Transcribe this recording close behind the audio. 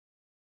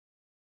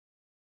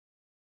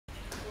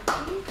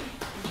you.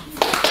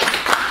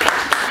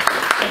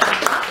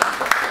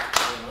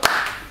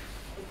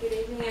 Good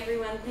evening,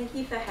 everyone. Thank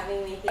you for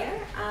having me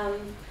here.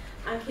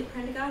 I'm Kit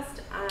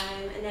Prendergast.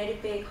 I'm a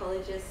native bee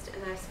ecologist,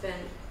 and I've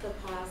spent the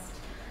past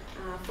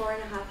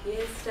 4.5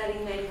 years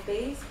studying native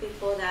bees.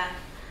 Before that,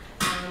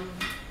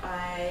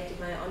 I did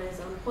my honours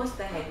on horse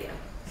behaviour.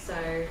 So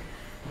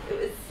it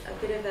was a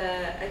bit of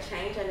a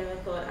change. I never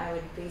thought I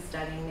would be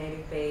studying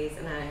native bees,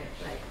 and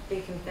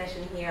big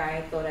confession here,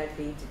 I thought I'd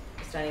be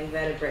studying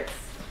vertebrates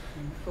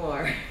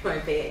for my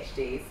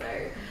PhD.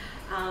 So,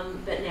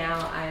 but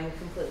now I'm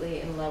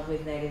completely in love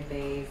with native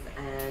bees,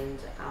 and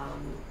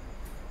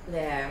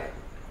they're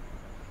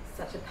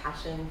such a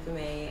passion for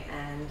me,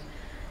 and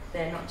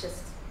they're not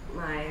just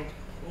my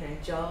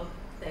job.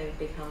 They've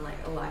become like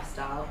a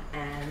lifestyle,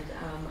 and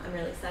I'm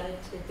really excited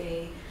to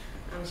be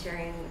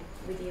sharing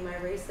with you my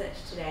research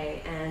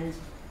today. And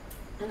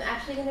I'm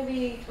actually going to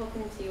be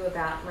talking to you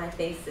about my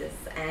thesis,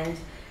 and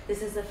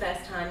this is the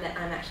first time that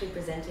I'm actually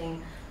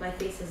presenting my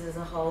thesis as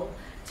a whole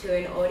to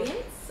an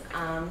audience.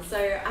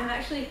 So I'm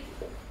actually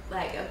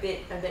like a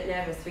bit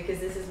nervous because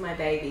this is my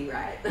baby,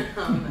 right?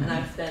 And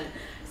I've spent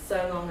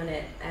so long on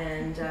it,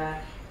 and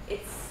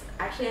it's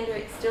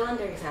actually still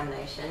under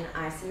examination.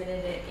 I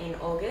submitted it in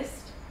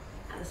August,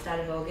 at the start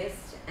of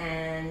August,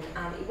 and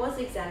it was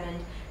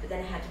examined, but then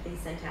it had to be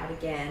sent out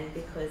again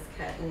because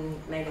Curtin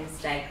made a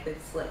mistake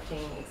with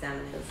selecting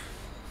examiners.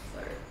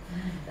 So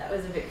that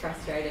was a bit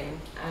frustrating.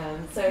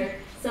 So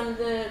some of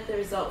the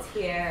results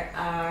here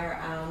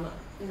are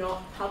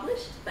not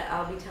published, but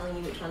I'll be telling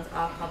you which ones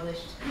are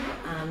published,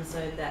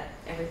 so that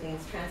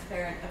everything's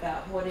transparent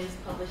about what is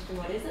published and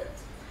what isn't.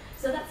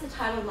 So that's the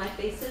title of my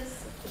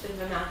thesis, a bit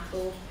of a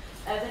mouthful: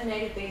 Urban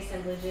Native Bee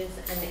Assemblages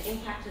and the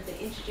Impact of the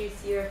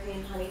Introduced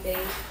European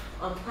Honeybee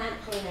on Plant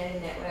Pollinator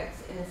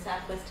Networks in the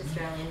Southwest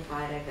Australian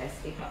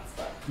Biodiversity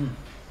Hotspot.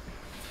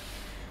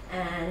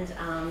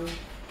 And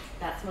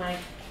that's my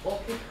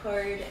ORCID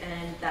code,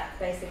 and that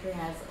basically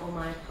has all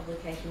my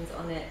publications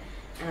on it.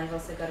 And I've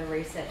also got a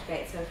research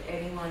gate, so if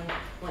anyone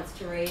wants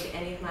to read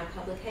any of my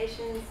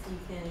publications, you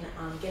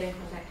can get in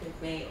contact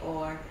with me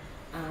or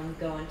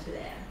go onto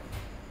there.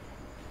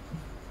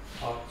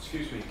 Oh,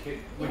 excuse me, Kit,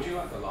 would you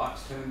like the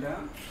lights turned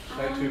down?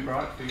 Are they too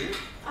bright for you?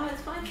 Oh,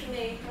 it's fine for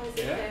me. How is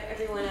it for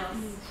everyone else?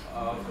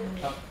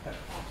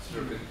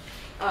 Sort of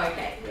Oh,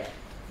 okay, yeah.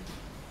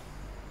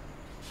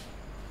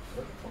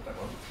 What that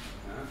one?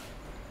 Yeah.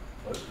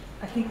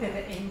 I think they're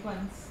the A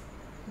ones,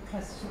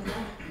 close to the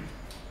wall.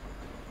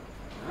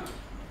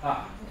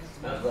 How's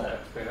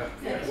that? Better.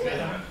 Yeah, it's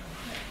better.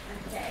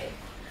 Okay,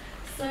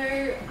 so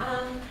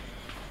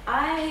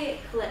I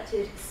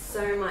collected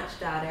so much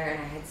data,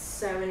 and I had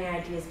so many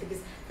ideas,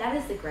 because that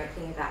is the great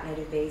thing about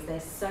native bees. They're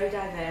so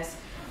diverse.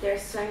 There are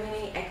so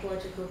many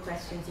ecological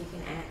questions you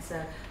can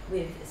answer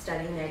with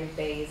studying native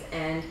bees,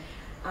 and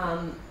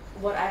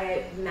what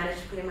I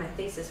managed to put in my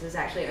thesis was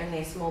actually only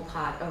a small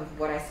part of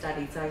what I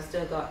studied. So I've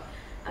still got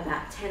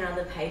about 10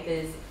 other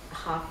papers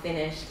half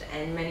finished,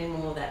 and many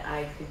more that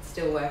I could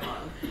still work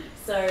on.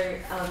 So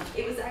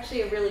it was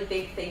actually a really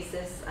big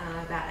thesis,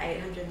 about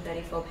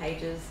 834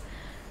 pages,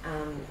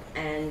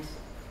 and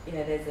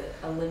there's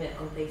a limit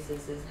on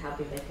theses as how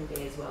big they can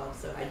be as well.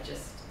 So I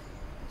just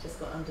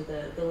got under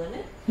the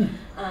limit.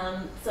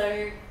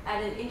 So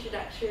at an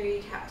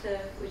introductory chapter,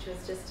 which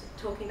was just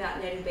talking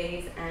about native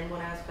bees, and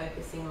what I was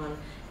focusing on,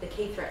 the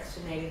key threats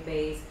to native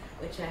bees,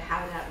 which are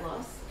habitat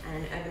loss,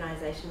 and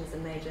urbanisation is a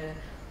major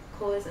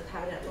cause of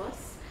habitat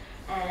loss,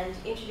 and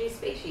introduced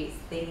species,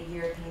 the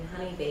European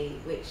honeybee,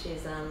 which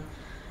is,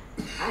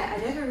 I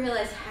never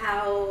realised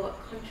how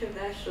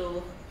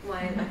controversial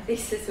my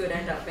thesis would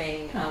end up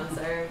being.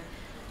 So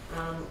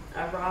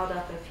I riled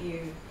up a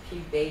few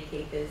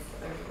beekeepers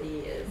over the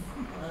years,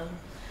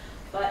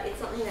 but it's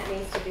something that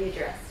needs to be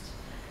addressed.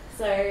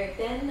 So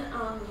then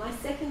my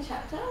second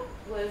chapter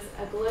was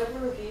a global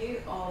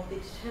review of the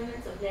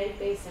determinants of native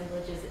bee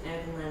assemblages in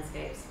urban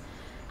landscapes.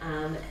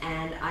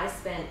 And I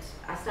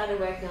started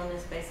working on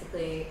this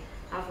basically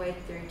halfway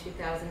through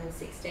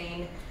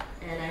 2016,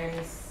 and I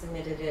only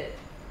submitted it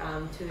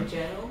to a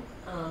journal,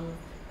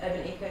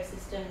 Urban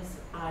Ecosystems,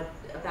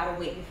 about a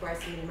week before I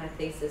submitted my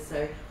thesis.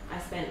 So I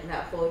spent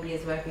about 4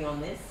 years working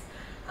on this,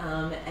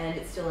 and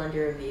it's still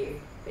under review,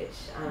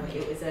 which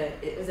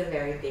it was a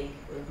very big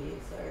review,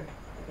 so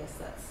I guess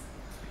that's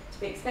to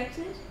be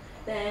expected.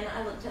 Then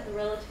I looked at the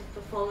relative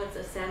performance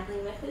of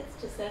sampling methods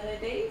to survey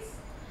bees.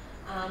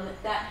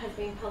 That has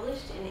been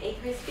published in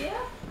Ecosphere,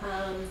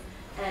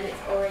 and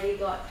it's already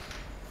got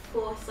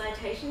 4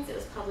 citations. It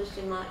was published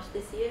in March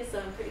this year, so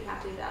I'm pretty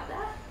happy about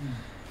that.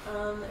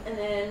 And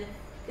then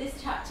this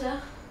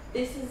chapter,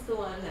 this is the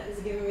one that has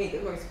given me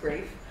the most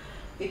grief,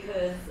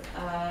 because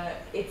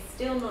it's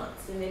still not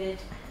submitted.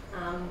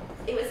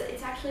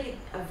 It's actually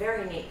a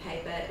very neat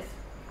paper.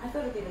 I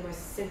thought it would be the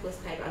most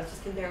simplest paper. I was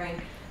just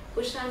comparing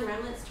bushland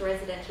remnants to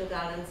residential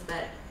gardens,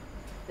 but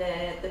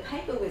the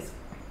paper was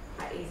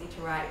quite easy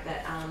to write,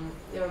 but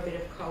there were a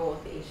bit of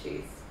co-author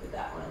issues with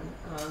that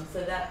one.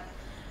 So that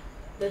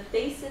the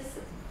thesis,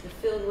 the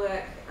field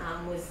work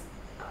was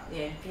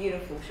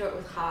beautiful. Sure, it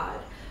was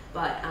hard,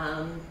 But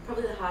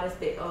probably the hardest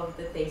bit of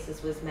the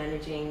thesis was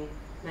managing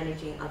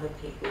other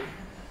people.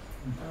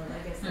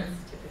 I guess that's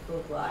typical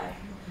of life.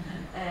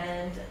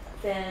 And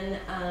then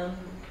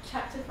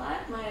chapter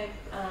 5, my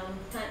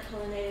plant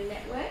pollinator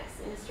networks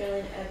in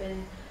Australian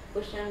urban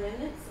bushland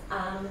remnants.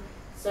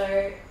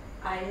 So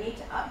I need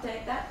to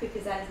update that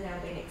because that has now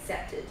been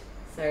accepted.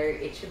 So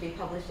it should be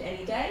published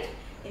any day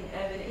in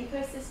urban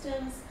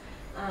ecosystems.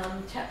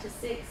 Chapter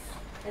 6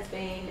 has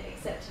been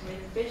accepted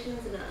with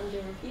revisions and are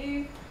under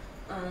review.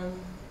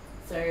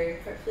 So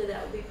hopefully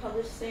that will be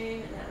published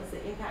soon, and that was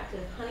the impact of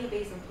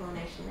honeybees on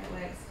pollination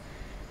networks.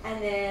 And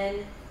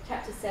then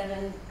chapter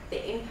 7,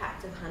 the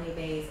impact of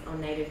honeybees on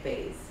native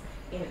bees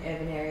in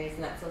urban areas,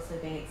 and that's also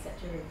been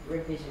accepted with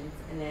revisions,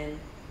 and then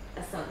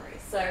a summary.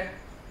 So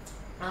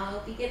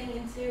I'll be getting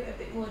into a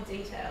bit more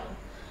detail.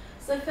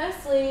 So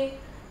firstly,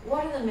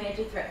 what are the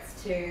major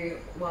threats to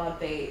wild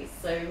bees?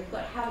 So we've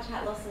got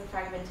habitat loss and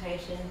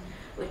fragmentation,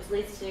 which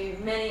leads to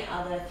many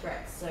other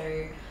threats.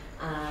 So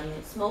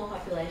small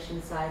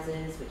population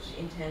sizes, which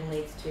in turn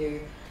leads to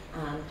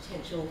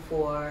potential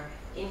for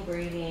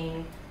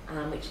inbreeding,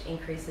 which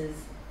increases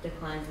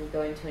declines and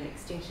go into an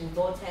extinction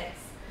vortex.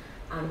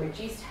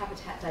 Reduced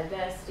habitat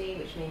diversity,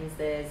 which means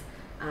there's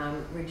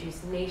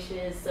reduced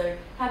niches. So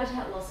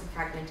habitat loss and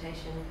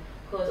fragmentation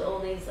cause all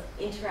these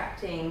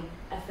interacting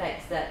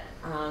effects that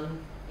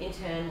in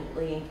turn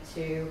lead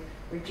to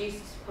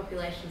reduced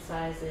population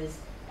sizes,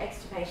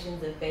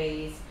 extirpations of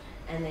bees,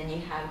 and then you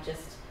have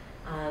just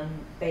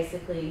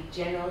basically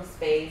generalist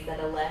bees that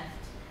are left,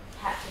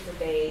 patches of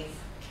bees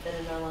that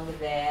are no longer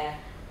there,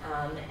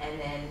 and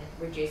then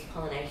reduced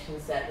pollination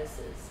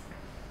services.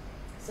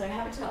 So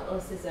habitat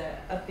loss is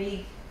a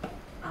big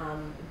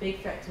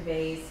threat to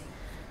bees.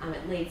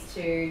 It leads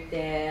to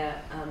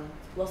their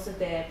loss of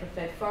their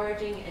preferred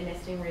foraging and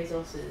nesting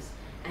resources,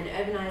 and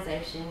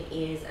urbanisation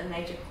is a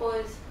major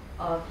cause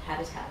of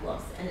habitat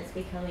loss, and it's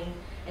becoming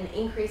an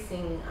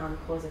increasing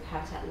cause of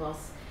habitat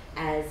loss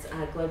as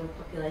global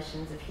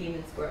populations of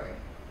humans grow.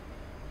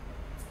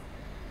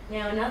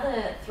 Now,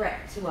 another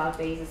threat to wild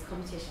bees is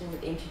competition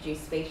with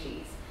introduced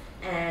species,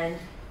 and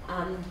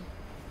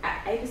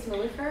Apis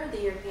mellifera,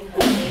 the European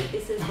honeybee,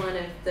 this is one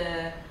of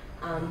the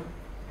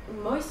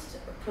most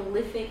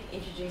prolific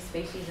introduced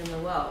species in the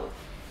world,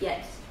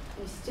 yet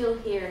you still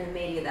hear in the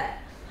media that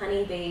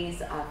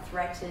honeybees are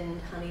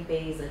threatened,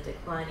 honeybees are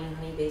declining,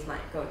 honeybees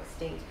might go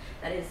extinct.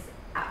 That is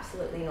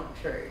absolutely not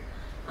true.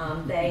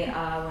 They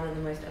are one of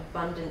the most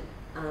abundant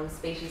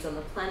species on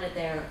the planet.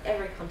 They're on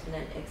every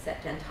continent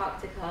except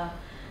Antarctica,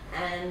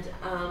 and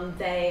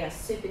they are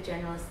super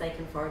generalist. They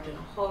can forage on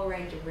a whole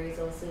range of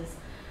resources.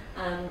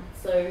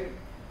 So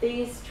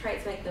these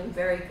traits make them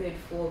very good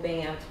for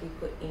being able to be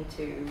put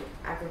into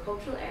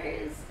agricultural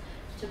areas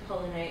to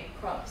pollinate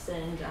crops,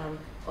 and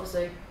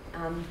also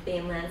be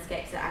in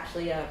landscapes that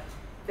actually are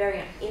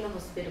very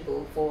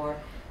inhospitable for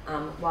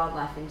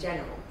wildlife in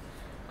general.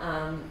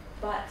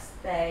 But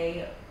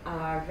they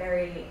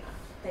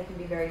can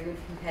be very good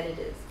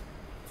competitors.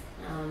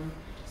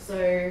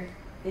 So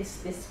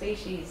this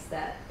species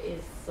that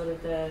is sort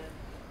of the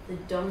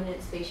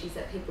dominant species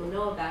that people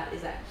know about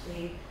is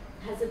actually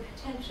has the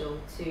potential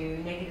to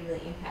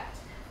negatively impact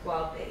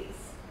wild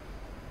bees.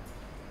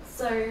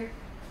 So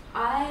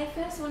I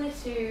first wanted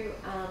to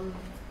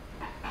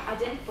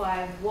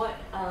identify what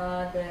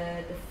are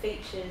the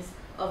features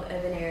of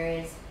urban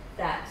areas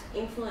that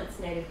influence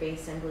native bee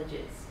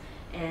assemblages.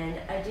 And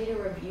I did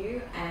a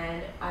review,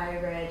 and I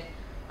read,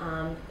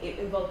 it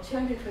involved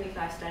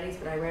 225 studies,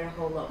 but I read a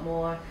whole lot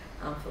more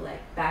for like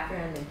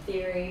background and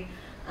theory.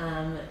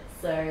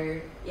 So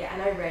yeah,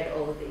 and I read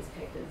all of these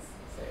papers.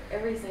 So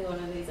every single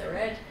one of these I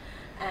read,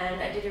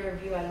 and I did a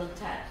review. I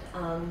looked at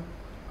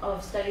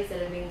of studies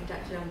that have been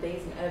conducted on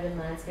bees in urban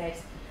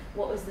landscapes.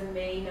 What was the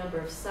mean number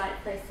of sites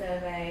they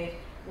surveyed?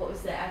 What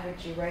was the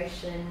average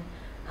duration?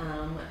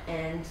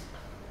 And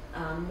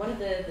one of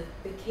the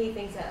key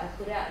things that I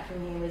put out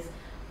from here was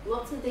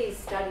lots of these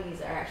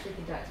studies are actually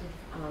conducted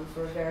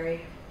for a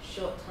very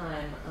short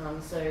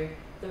time. So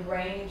the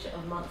range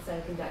of months they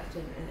were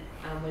conducted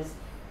was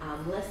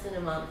less than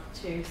a month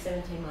to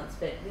 17 months,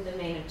 but with a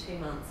mean of 2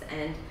 months.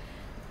 And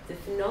the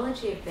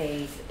phenology of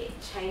bees, it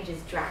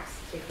changes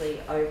drastically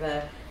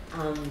over,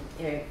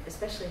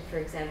 especially, for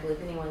example,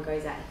 if anyone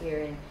goes out here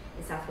in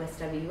southwest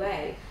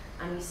WA,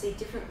 you see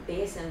different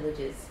bee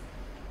assemblages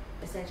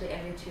essentially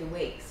every 2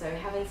 weeks. So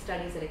having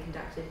studies that are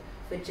conducted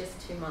for just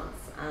 2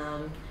 months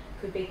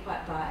could be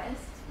quite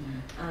biased.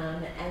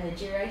 And the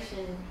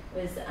duration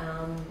was,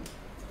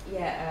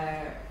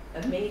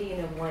 a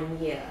median of 1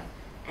 year.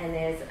 And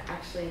there's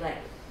actually, like,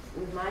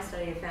 with my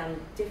study, I found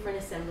different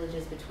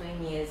assemblages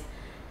between years,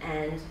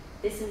 and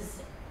this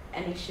is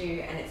an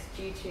issue, and it's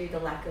due to the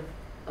lack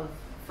of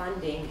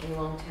funding in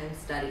long-term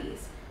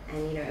studies.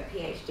 And, a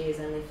PhD is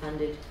only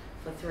funded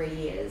for 3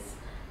 years.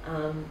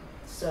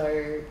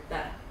 So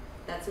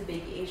that's a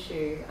big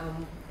issue,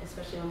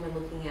 especially when we're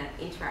looking at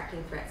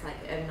interacting threats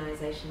like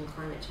urbanisation,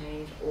 climate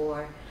change,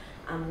 or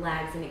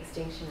lags in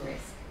extinction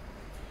risk.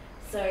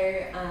 So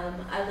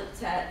I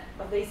looked at,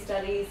 of these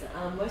studies,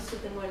 most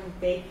of them were in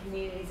bee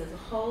communities as a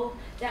whole.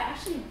 There are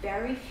actually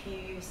very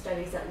few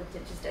studies that looked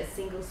at just a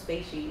single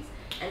species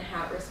and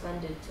how it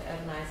responded to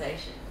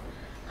urbanisation.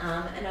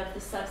 And of the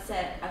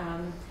subset,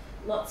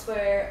 lots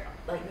were,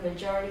 like the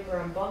majority were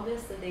on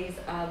bombers, so these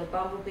are the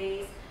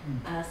bumblebees.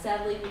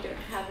 Sadly, we don't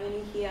have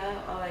any here.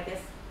 Oh, I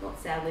guess not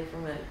sadly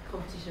from a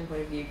competition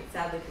point of view, but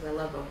sadly because I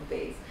love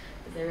bumblebees,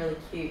 because they're really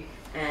cute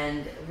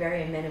and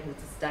very amenable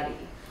to study.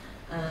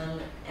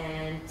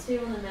 And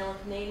 2 on the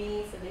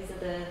Melanopanini, so these are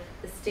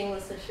the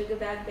stingless or sugar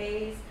bag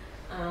bees.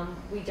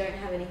 We don't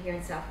have any here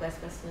in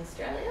southwest Western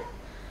Australia.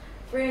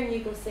 3 on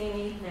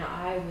Euglossini. Now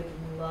I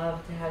would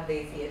love to have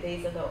these here.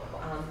 These are the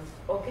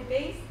orchid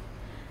bees,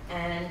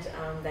 and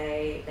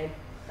they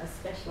are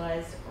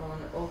specialised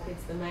on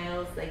orchids. The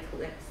males, they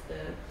collect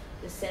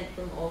the scent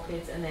from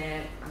orchids, and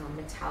they're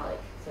metallic,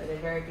 so they're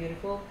very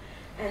beautiful.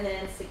 And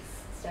then 6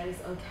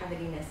 studies on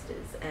cavity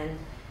nesters, and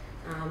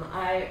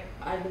I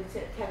looked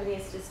at cavity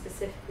nesters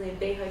specifically in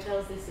bee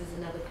hotels. This is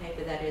another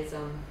paper that is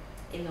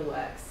in the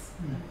works.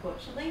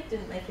 Unfortunately,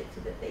 didn't make it to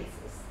the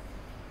thesis.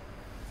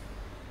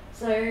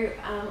 So,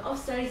 of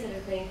studies that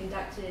have been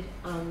conducted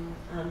on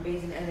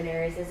bees in urban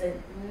areas, there's a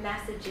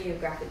massive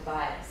geographic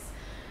bias.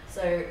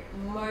 So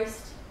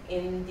most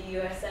in the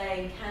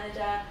USA and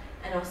Canada,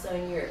 and also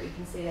in Europe, you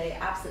can see they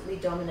absolutely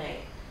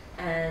dominate.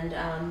 And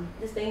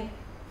there's been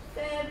a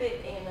fair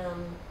bit in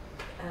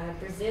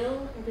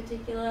Brazil in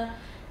particular.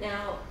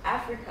 Now,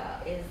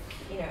 Africa is,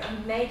 a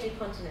major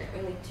continent,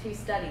 only 2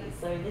 studies,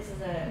 so this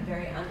is a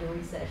very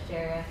under-researched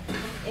area.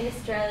 In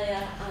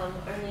Australia,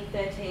 only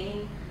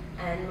 13,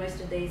 and most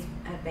of these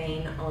have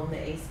been on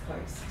the East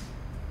Coast.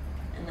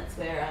 And that's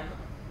where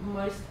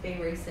most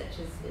bee research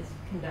is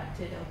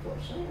conducted,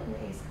 unfortunately, on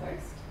the East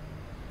Coast.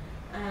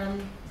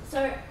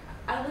 So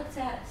I looked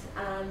at,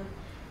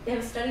 there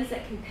were studies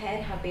that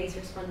compared how bees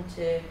respond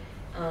to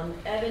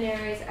urban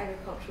areas,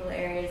 agricultural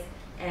areas,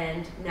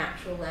 and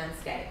natural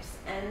landscapes.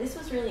 And this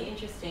was really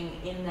interesting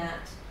in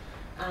that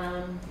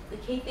the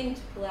key thing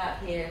to pull out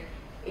here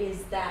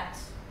is that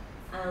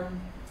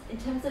in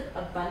terms of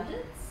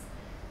abundance,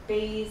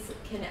 bees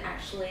can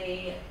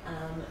actually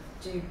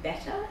do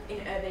better in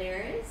urban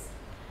areas,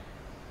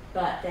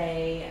 but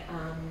they,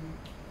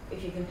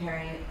 if you're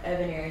comparing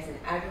urban areas and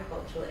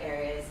agricultural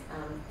areas,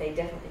 they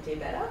definitely do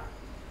better.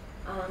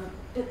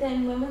 But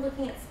then when we're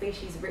looking at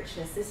species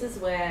richness, this is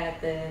where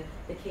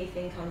the key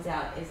thing comes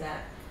out, is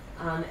that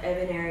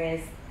urban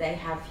areas, they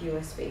have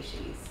fewer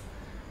species.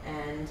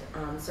 And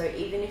so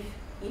even if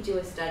you do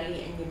a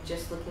study and you're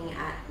just looking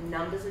at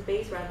numbers of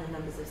bees rather than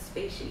numbers of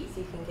species,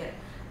 you can get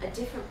a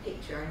different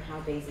picture on how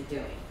bees are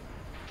doing.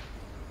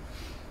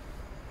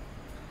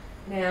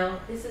 Now,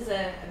 this is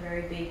a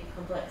very big,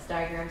 complex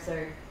diagram,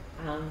 so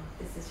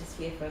this is just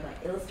here for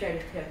like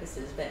illustrative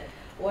purposes, but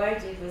what I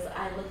did was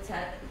I looked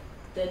at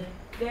the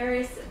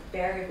various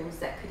variables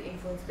that could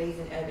influence bees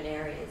in urban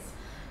areas.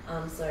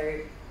 So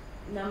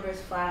number of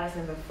flowers,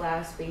 number of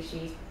flower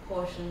species,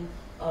 proportion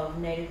of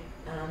native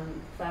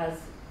flowers,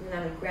 the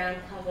amount of ground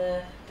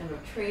cover, number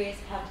of trees,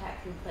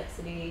 habitat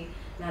complexity,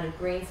 amount of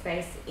green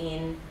space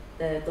in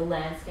the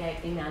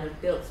landscape, the amount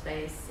of built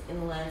space in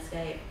the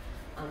landscape,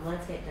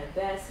 landscape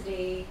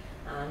diversity,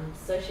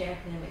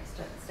 socioeconomic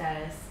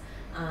status.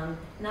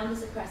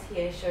 Numbers across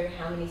here show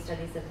how many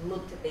studies have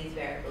looked at these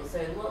variables.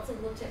 So lots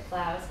have looked at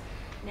flowers.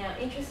 Now,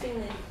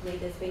 interestingly,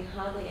 there's been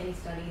hardly any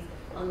studies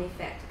on the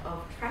effect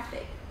of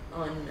traffic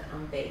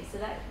on bees. So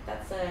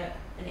that's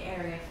an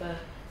area for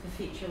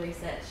future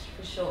research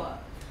for sure.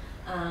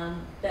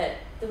 But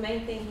the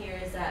main thing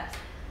here is that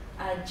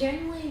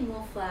generally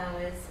more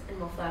flowers and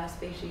more flower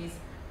species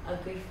are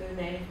good for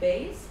native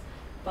bees,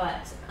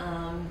 but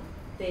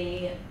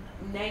the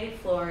native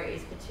flora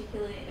is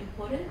particularly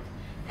important.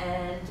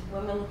 And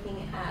when we're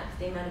looking at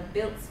the amount of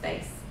built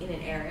space in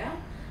an area,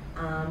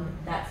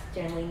 that's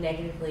generally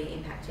negatively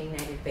impacting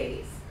native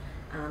bees,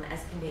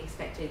 as can be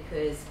expected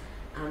because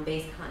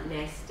bees can't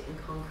nest in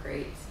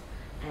concrete,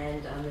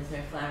 and there's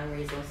no flowering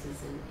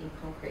resources in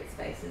concrete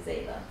spaces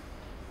either.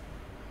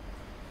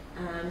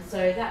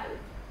 So that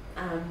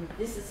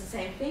this is the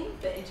same thing,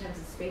 but in terms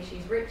of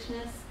species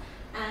richness,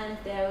 and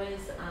there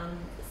was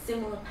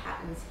similar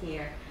patterns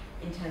here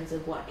in terms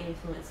of what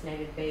influenced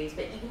native bees.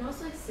 But you can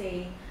also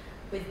see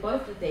with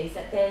both of these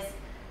that there's,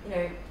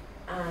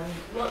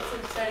 lots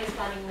of studies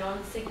finding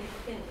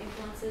non-significant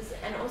influences,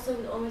 and also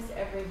with almost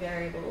every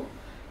variable,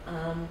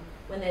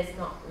 when there's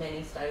not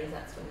many studies,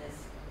 that's when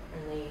there's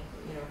only,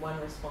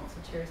 1 response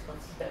or 2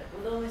 responses. But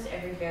with almost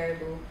every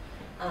variable,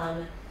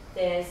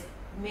 there's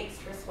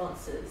mixed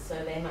responses, so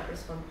they might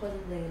respond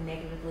positively and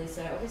negatively.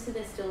 So obviously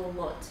there's still a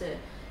lot to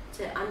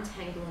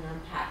untangle and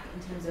unpack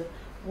in terms of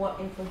what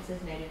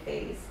influences native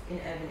bees in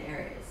urban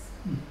areas.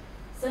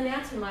 So now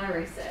to my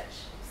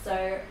research.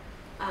 So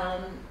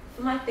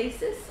for my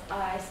thesis,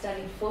 I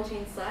studied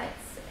 14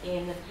 sites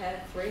in the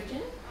Perth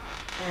region,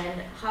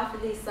 and half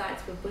of these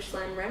sites were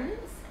bushland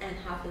remnants and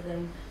half of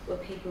them were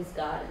people's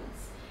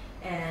gardens.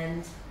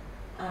 And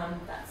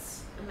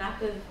that's a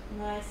map of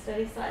my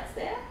study sites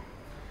there.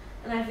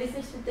 And I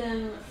visited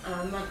them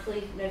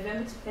monthly,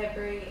 November to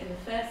February in the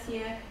first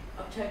year,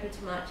 October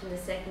to March in the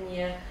second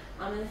year.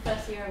 In the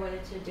first year I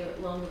wanted to do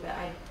it longer, but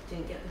I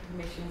didn't get the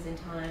permissions in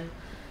time.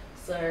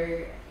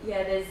 So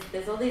yeah,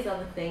 there's all these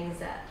other things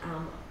that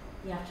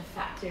you have to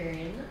factor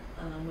in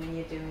when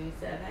you're doing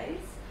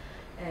surveys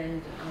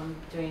and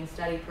doing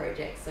study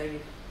projects. So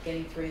you're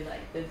getting through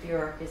like the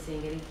bureaucracy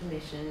and getting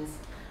permissions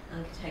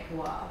can take a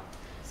while.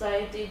 So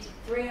I did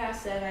 3-hour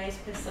surveys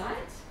per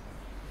site,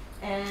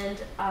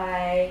 and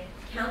I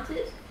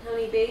counted how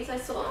many bees I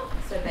saw,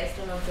 so based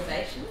on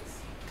observations.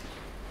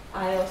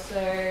 I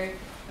also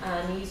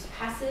used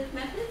passive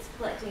methods,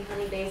 collecting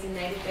honeybees and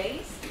native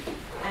bees,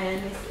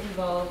 and this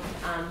involved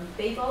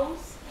bee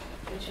bowls,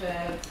 which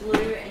were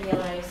blue and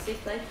yellow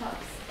souffle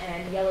cups,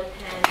 and yellow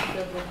pans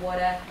filled with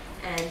water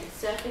and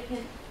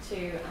surfactant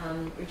to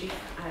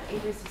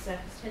increase the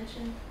surface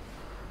tension,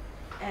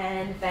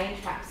 and vein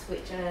traps,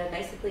 which are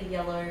basically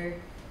yellow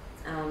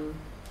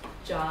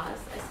jars,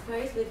 I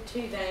suppose, with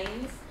 2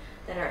 veins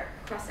that are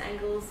at cross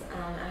angles.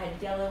 I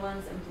had yellow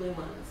ones and blue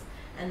ones,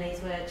 and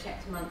these were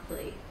checked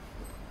monthly.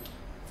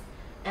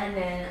 And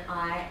then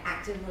I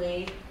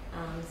actively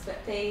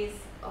swept bees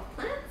off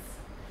plants,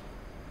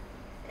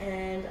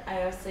 and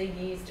I also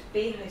used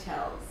bee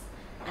hotels,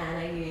 and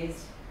I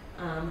used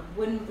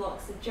wooden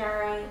blocks of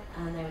jarrah,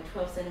 and they were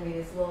 12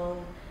 centimetres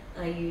long.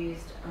 I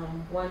used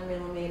 10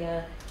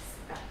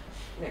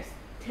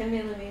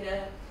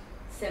 millimetre,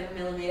 7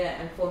 millimetre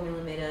and 4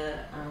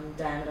 millimetre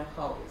diameter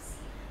holes.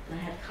 And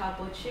I had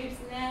cardboard tubes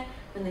in there.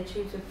 When the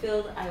tubes were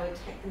filled, I would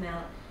take them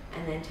out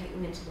and then take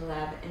them into the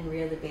lab and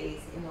rear the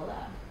bees in the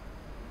lab.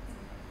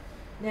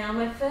 Now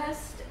my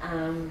first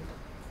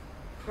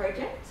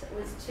project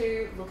was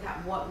to look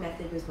at what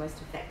method was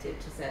most effective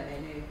to survey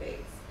native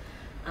bees.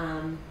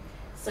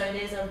 So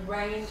there's a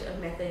range of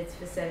methods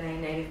for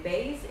surveying native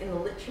bees in the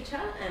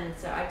literature, and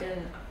so I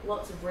did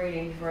lots of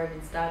reading before I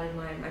even started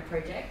my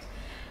project,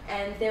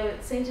 and there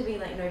seemed to be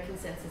like no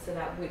consensus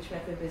about which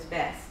method was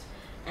best.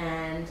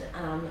 And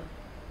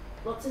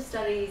lots of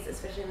studies,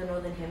 especially in the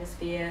Northern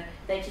Hemisphere,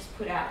 they just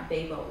put out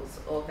bee bowls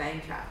or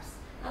vein traps.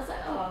 I was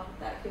like, oh,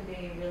 that could be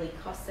a really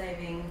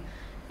cost-saving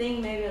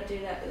thing, maybe I'll do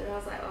that. But then I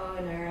was like, oh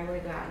no, I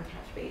want to go out and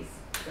catch bees.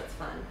 That's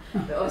fun.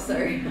 But also,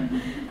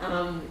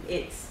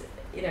 it's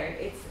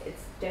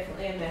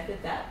definitely a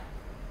method that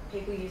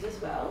people use as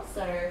well.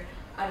 So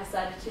I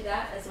decided to do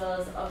that, as well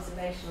as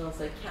observational,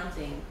 so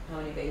counting how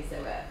many bees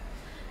there were.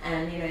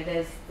 And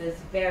there's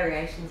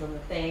variations on the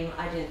theme.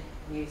 I didn't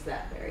use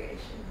that variation.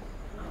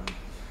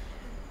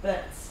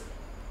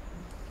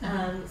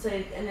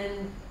 And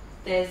then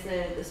there's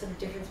the sort of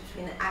difference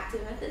between the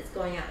active methods,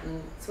 going out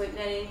and sweep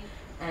netting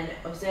and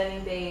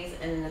observing bees,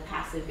 and then the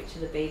passive, which are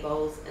the bee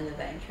bowls and the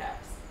vein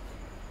traps.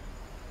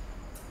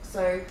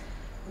 So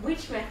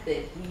which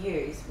method you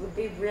use would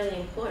be really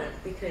important,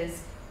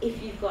 because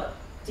if you've got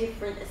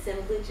different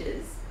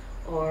assemblages,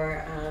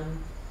 or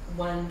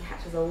one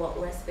catches a lot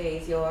less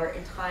bees, your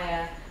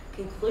entire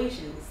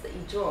conclusions that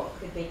you draw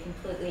could be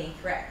completely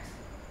incorrect.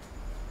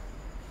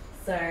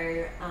 So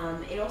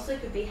it also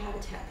could be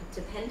habitat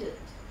dependent.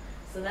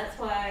 So that's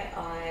why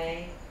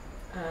I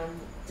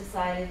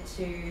decided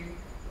to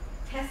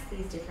test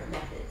these different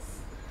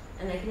methods,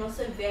 and they can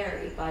also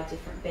vary by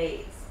different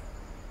bees.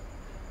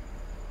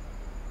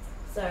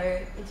 So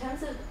in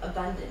terms of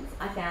abundance,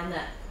 I found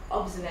that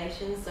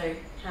observations, so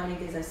how many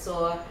bees I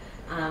saw,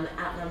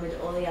 outnumbered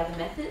all the other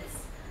methods.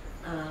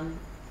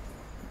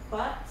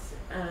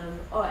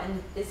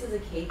 And this is a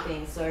key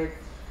thing. So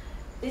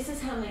this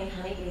is how many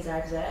honeybees I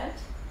observed,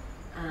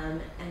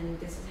 and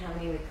this is how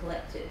many we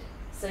collected.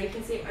 So you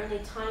can see only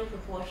a tiny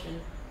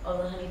proportion of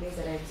the honeybees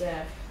that I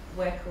observed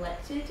were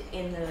collected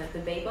in the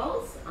bee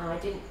bowls. I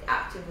didn't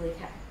actively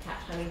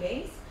catch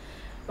honeybees,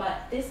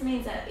 but this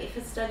means that if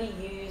a study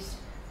used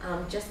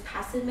just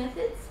passive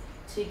methods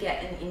to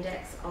get an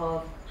index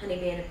of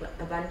honeybee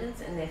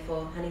abundance and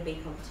therefore honeybee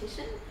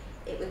competition,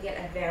 it would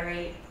get a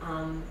very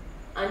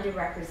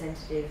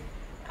underrepresentative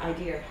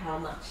idea of how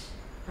much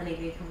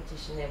honeybee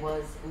competition there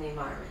was in the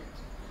environment.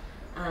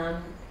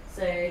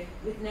 So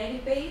with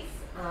native bees,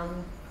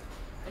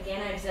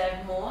 again, I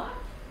observed more.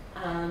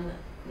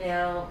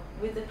 Now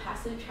with the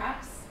passive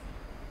traps,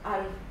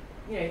 out of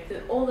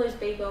all those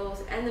bee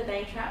bowls and the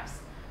vein traps,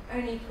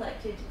 only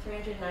collected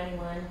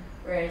 391,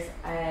 whereas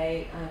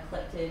I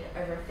collected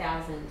over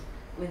 1,000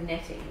 with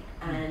netting,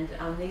 and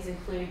these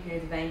include the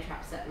vein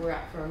traps that were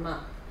up for a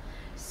month.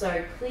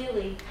 So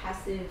clearly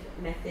passive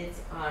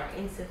methods are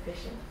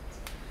insufficient.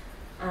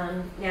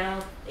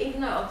 Now,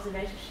 even though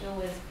observational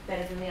was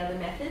better than the other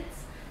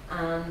methods,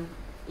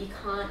 you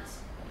can't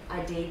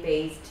ID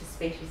bees to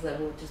species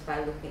level just by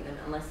looking at them,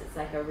 unless it's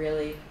like a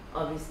really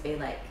obvious bee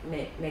like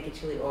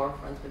Megachili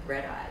orifrons with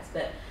red eyes.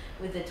 But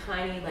with the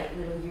tiny like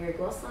little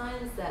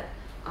uroglossines that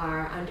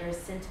are under a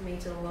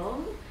centimetre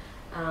long,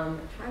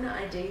 trying to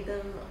ID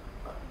them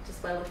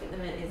just by looking at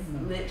them is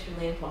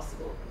literally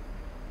impossible.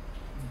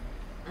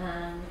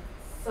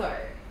 So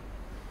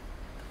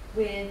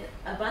with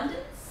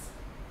abundance,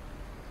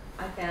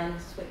 I found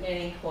sweep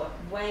netting caught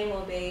way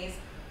more bees,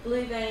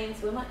 blue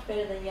veins were much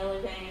better than yellow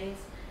veins.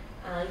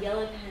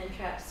 Yellow pan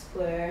traps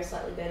were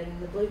slightly better than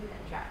the blue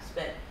pan traps,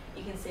 but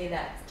you can see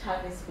that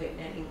targeted sweep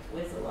netting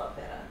was a lot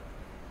better.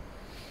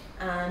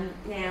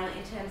 Now,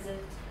 in terms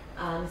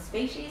of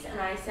species, and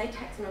I say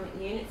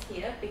taxonomic units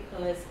here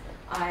because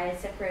I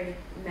separated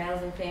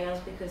males and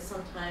females because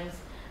sometimes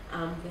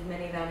with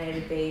many of our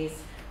native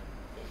bees,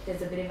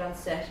 there's a bit of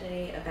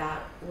uncertainty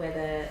about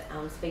whether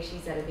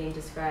species that have been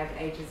described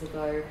ages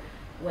ago,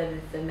 whether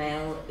the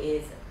male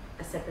is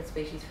a separate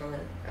species from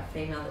a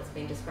female that's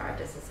been described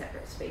as a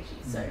separate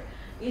species. So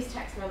use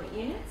taxonomic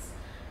units.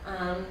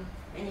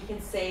 And you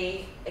can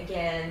see,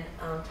 again,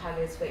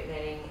 targeted sweep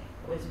netting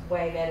was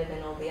way better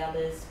than all the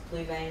others.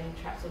 Blue vein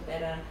traps were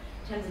better.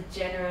 In terms of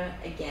genera,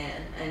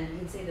 again, and you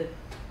can see the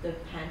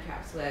pan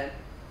traps were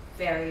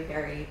very,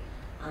 very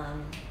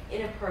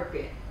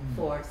inappropriate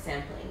for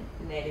sampling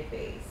native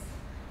bees.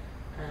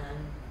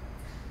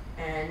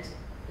 And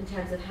in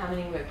terms of how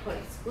many were caught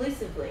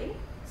exclusively,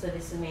 so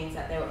this means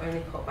that they were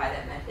only caught by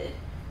that method,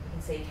 you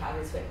can see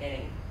targeted sweep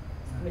netting,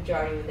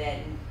 majority were there.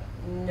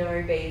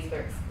 No bees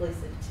were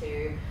exclusive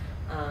to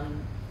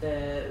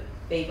the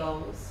bee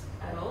bowls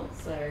at all,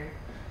 so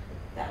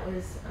that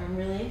was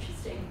really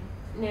interesting.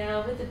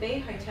 Now with the bee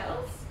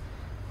hotels,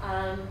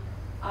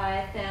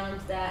 I found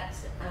that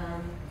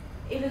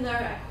even though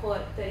I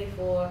caught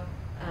 34,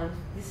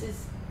 this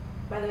is,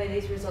 by the way,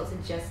 these results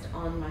are just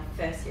on my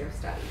first year of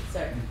study,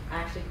 so I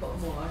actually caught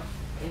more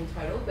in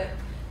total, but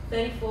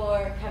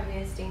 34 cavity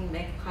nesting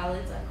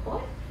megakylids I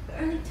caught,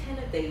 but only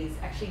 10 of these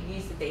actually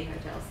use the bee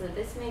hotel. So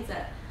this means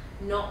that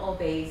not all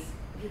bees,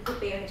 if you put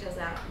bee hotels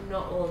out,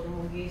 not all of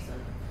them will use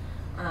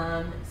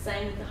them.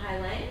 Same with the high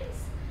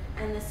lanes,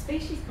 and the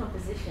species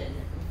composition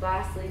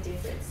vastly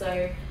different.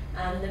 So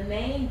the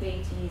main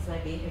bee to use my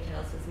bee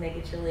hotels was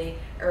Megachile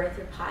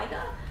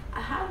erythropyga.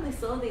 I hardly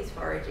saw these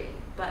foraging,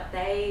 but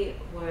they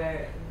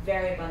were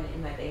very abundant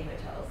in my bee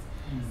hotels.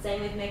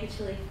 Same with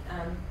Megachile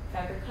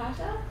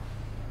fabricata,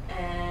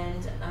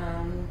 and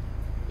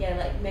yeah,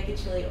 like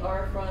Megachile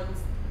orifrons,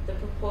 the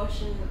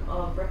proportion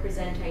of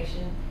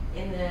representation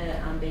in the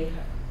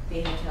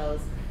bee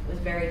hotels was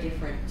very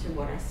different to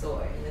what I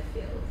saw in the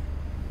field.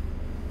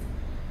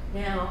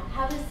 Now,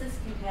 how does this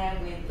compare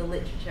with the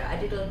literature? I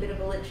did a bit of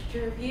a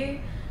literature review,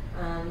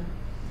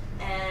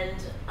 and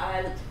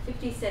I looked at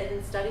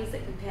 57 studies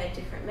that compared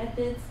different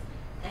methods,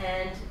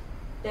 and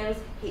there was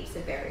heaps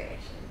of variation.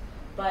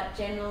 But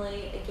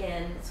generally,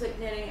 again, sweep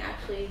netting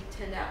actually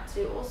turned out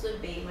to also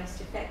be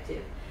most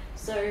effective.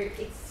 So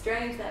it's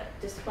strange that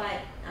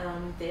despite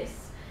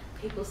this,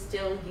 people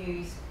still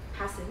use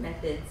passive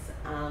methods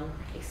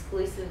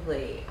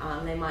exclusively.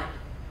 They might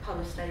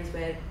publish studies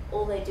where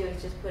all they do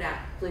is just put out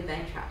blue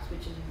vein traps,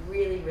 which is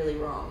really, really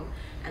wrong.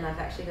 And I've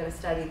actually got a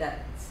study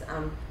that's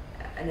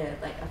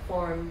like a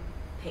forum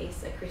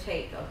piece, a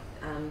critique of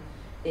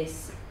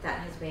this that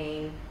has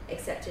been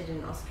accepted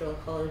in Austral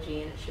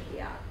Ecology, and it should be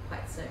out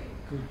quite soon.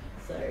 Good.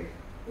 So,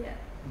 yeah.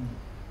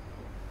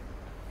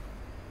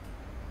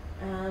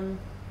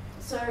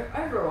 So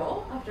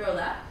overall, after all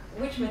that,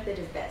 which method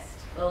is best?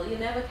 Well, you'll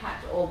never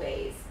catch all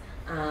bees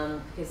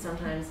because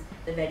sometimes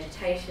the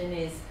vegetation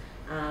is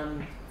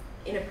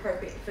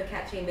inappropriate for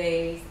catching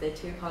bees, they're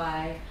too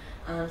high,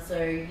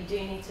 so you do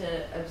need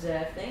to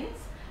observe things,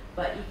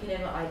 but you can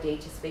never ID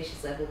to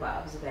species level by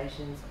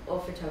observations or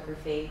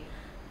photography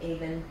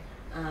even.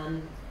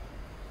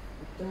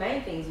 The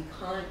main thing is you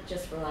can't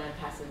just rely on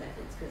passive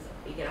methods because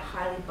you get a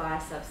highly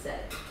biased subset,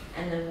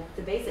 and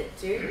the bees that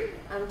do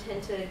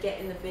tend to get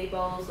in the bee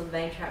bowls or the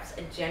vein traps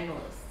are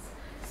generalists.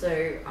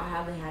 So I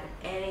hardly had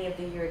any of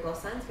the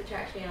uroglossines, which are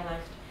actually our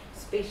most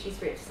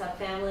species-rich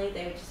subfamily.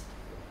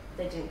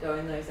 They didn't go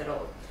in those at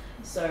all.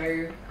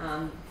 So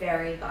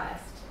very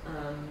biased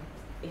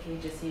if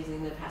you're just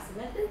using the passive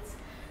methods.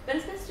 But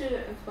it's best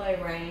to employ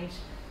a range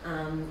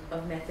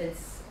of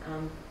methods.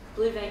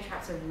 Blue vein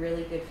traps are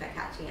really good for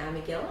catching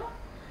armadillo.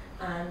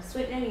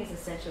 Sweep netting is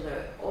essential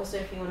though. Also,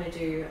 if you want to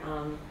do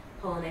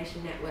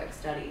pollination network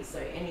studies, so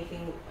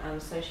anything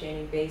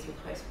associating bees with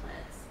host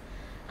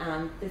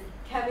plants. The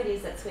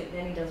caveat that sweep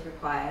netting does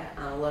require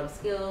a lot of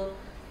skill,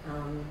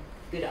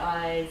 good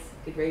eyes,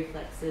 good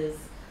reflexes,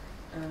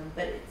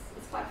 but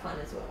it's quite fun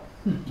as well.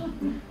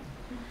 And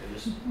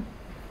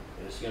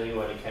it's the only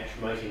way to catch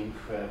mating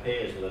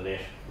pairs with a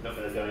net. You're not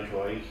going to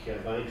go into a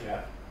vein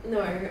trap.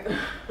 No.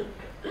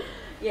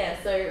 Yeah,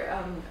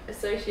 so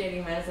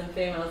associating males and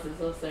females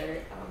is also,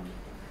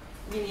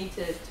 you need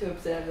to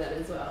observe that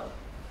as well.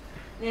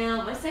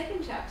 Now, my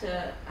second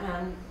chapter,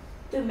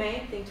 the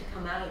main thing to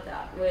come out of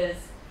that was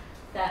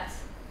that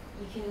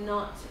you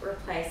cannot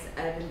replace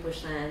urban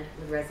bushland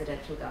with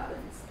residential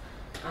gardens.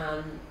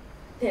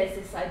 There's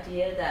this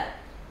idea that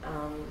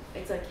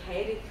it's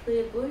okay to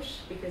clear bush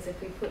because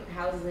if we put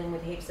houses in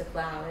with heaps of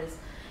flowers,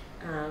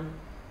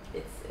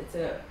 it's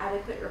an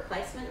adequate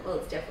replacement. Well,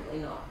 it's definitely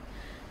not.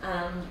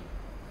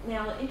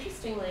 Now,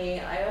 interestingly,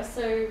 I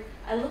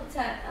looked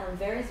at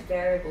various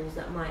variables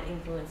that might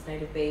influence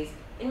native bees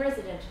in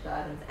residential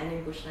gardens and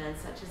in bushland,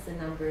 such as the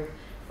number of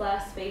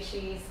flower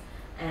species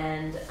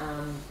and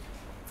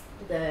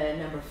the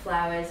number of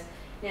flowers.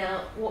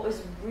 Now, what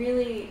was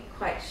really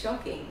quite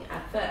shocking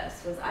at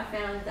first was I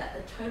found that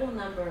the total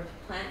number of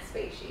plant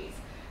species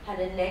had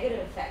a negative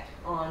effect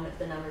on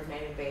the number of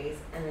native bees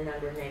and the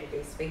number of native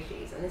bee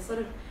species. And this sort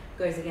of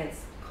goes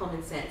against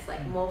common sense,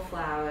 like more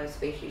flower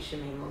species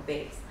should mean more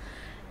bees.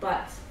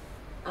 But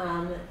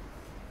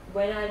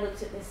when I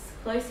looked at this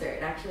closer,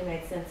 it actually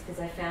made sense because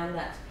I found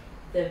that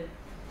the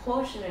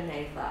proportion of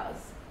native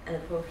flowers and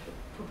the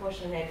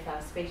proportion of native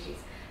flower species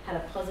had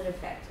a positive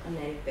effect on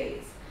native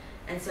bees.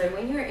 And so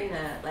when you're in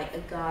a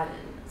garden,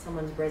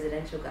 someone's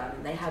residential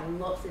garden, they have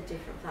lots of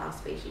different flower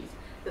species,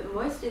 but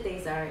most of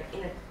these are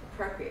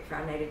inappropriate for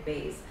our native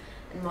bees,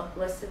 and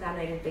most of our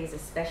native bees are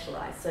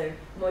specialised. So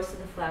most of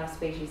the flower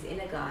species in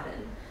a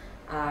garden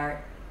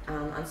are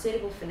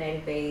unsuitable for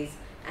native bees,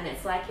 and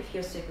it's like if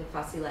you're super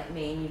fussy like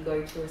me and you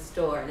go to a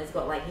store and it's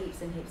got like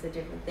heaps and heaps of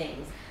different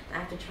things, and I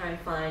have to try and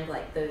find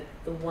like the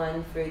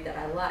one food that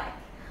I like.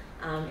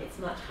 It's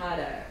much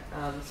harder,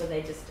 so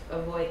they just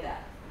avoid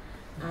that.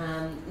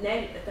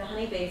 The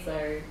honeybees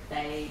though,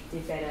 they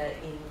did better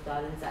in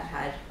gardens that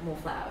had more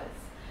flowers.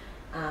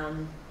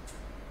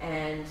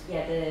 And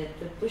yeah,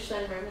 the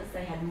bushland remnants,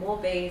 they had more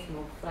bees,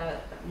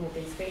 more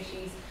bee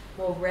species,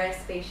 more rare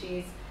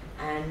species,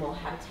 and more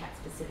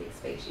habitat-specific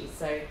species.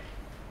 So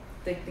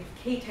the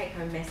key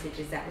take-home message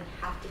is that we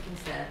have to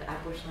conserve our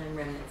bushland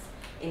remnants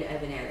in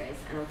urban areas,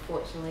 and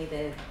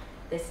unfortunately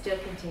they're still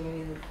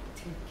continuing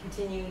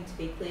to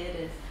be cleared,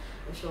 as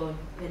I'm sure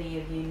many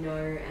of you know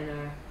and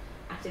are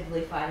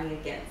actively fighting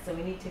against. So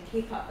we need to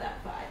keep up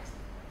that fight.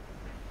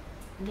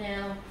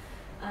 Now,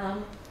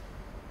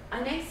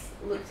 I next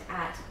looked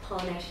at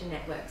pollination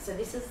networks. So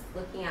this is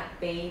looking at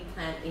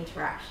bee-plant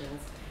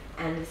interactions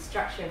and the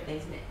structure of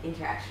these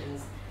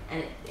interactions,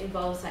 and it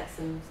involves like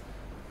some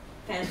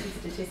fancy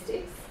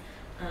statistics.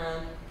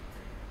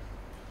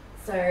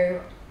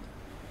 So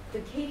the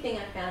key thing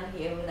I found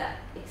here were that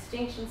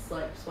extinction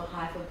slopes were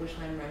high for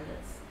bushland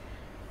remnants,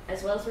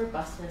 as well as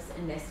robustness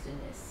and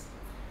nestedness.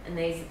 And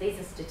these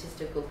are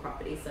statistical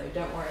properties, so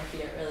don't worry if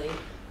you don't really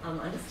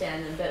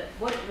understand them. But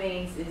what it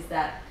means is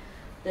that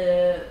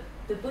the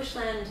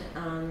bushland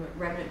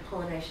remnant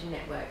pollination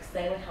networks,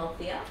 they were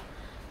healthier,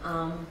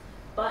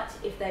 but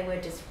if they were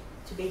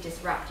to be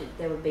disrupted,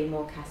 there would be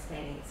more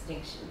cascading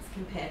extinctions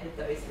compared with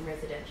those in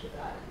residential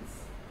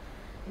gardens.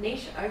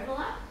 Niche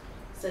overlap,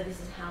 so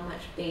this is how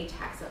much bee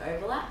taxa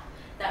overlap,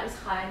 that was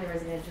high in the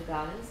residential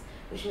gardens,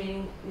 which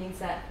means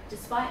that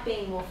despite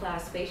being more flower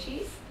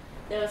species,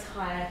 there was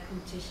higher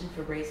competition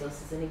for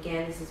resources. And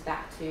again, this is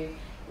back to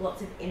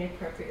lots of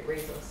inappropriate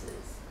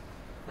resources.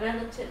 When I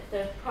looked at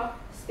the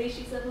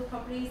species level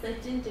properties, they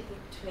didn't differ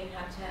between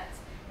habitats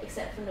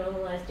except for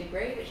normalised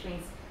degree, which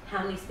means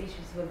how many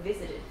species were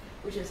visited,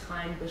 which is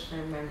high in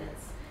bushland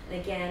remnants.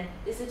 And again,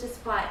 this is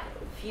despite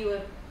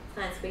fewer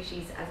plant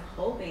species as a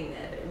whole being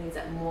there, but it means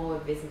that more were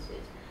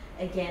visited.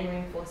 Again,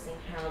 reinforcing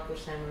how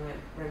bushland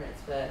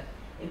remnants were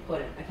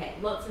important. Okay,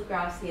 lots of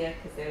graphs here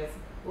because there was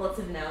lots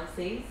of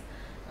analyses.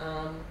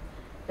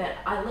 But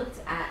I looked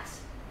at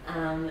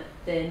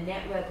the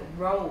network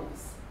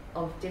roles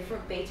of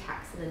different bee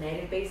taxa, the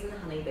native bees and the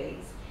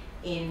honeybees,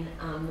 in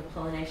the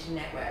pollination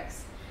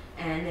networks.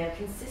 And there are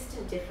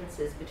consistent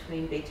differences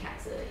between bee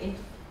taxa,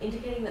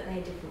 indicating that they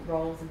had different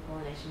roles in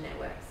pollination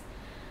networks.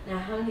 Now,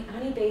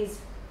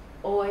 honeybees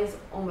always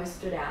almost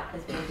stood out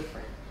as being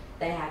different.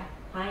 They had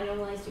high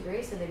normalised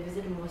degrees, so they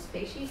visited more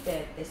species.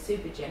 They're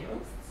super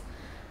generalists.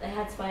 They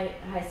had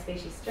high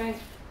species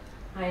strength,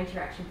 high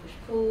interaction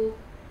push-pull.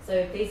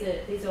 So these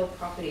are all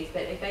properties,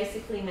 but it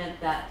basically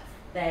meant that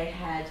they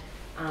had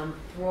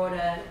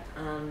broader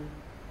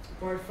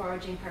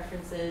foraging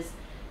preferences.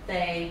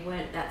 They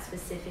weren't that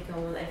specific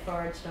on what they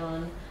foraged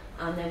on.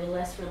 They were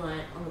less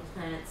reliant on the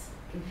plants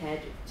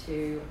compared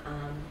to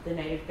the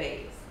native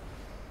bees.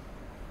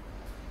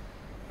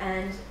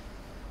 And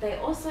they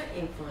also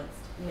influenced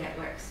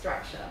network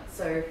structure.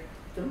 So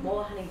the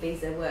more honeybees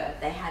there were,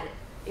 they had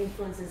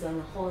influences on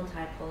the whole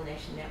entire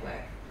pollination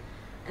network.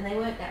 And they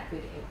weren't that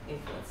good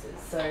influences.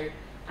 So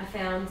I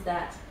found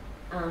that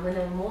when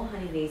there were more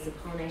honeybees, the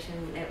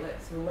pollination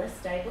networks were less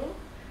stable.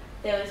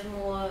 There was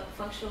more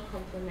functional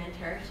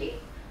complementarity,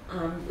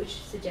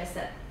 which suggests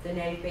that the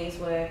native bees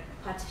were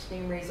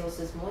partitioning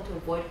resources more to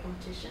avoid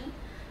competition.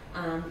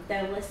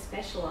 They were less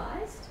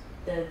specialised,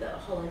 the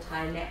whole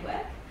entire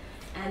network.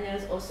 And there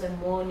was also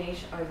more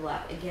niche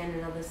overlap, again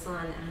another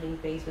sign that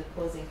honeybees were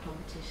causing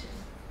competition.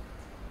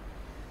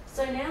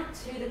 So now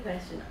to the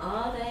question,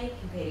 are they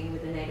competing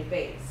with the native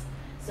bees?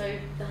 So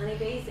the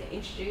honeybees that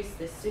introduced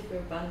this super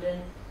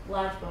abundant,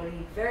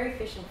 large-bodied, very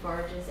efficient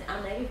forages.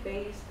 Our native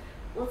bees,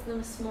 lots of them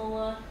are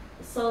smaller,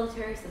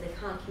 solitary, so they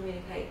can't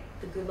communicate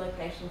the good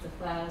locations of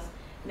flowers,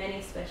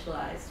 many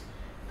specialised.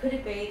 Could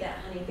it be that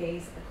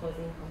honeybees are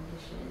causing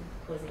competition,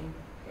 causing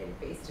native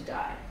bees to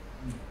die?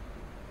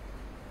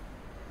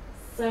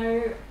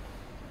 So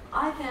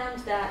I found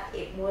that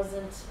it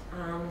wasn't,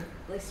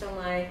 at least on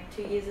my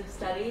 2 years of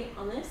study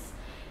on this,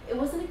 it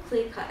wasn't a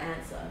clear-cut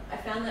answer. I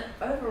found that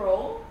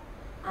overall,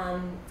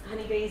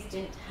 honeybees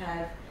didn't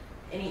have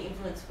any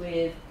influence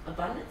with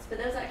abundance, but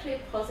there was actually a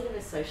positive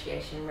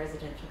association in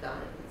residential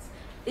gardens.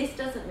 This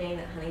doesn't mean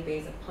that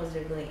honeybees are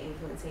positively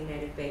influencing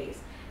native bees,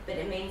 but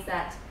it means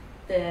that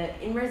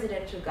in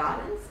residential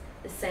gardens,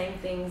 the same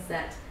things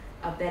that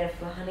are better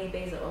for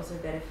honeybees are also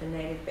better for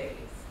native bees.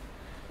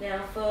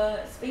 Now, for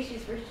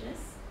species richness,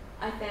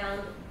 I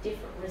found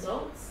different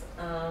results.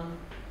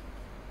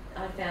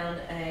 I found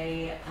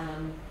a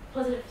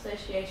positive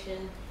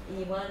association in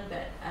year 1,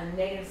 but a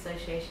negative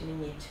association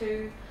in year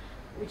 2,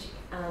 which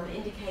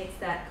indicates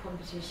that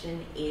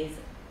competition is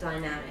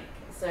dynamic.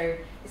 So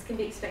this can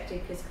be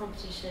expected because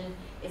competition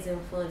is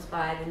influenced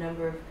by the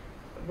number of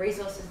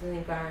resources in the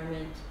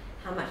environment,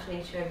 how much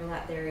nature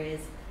overlap there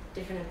is,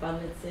 different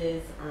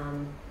abundances,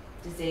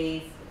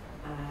 disease,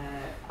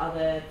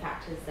 other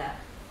factors that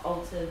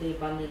alter the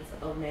abundance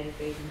of native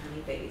bees and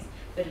honeybees.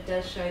 But it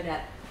does show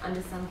that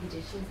under some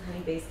conditions,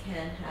 honeybees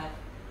can have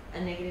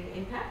a negative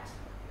impact.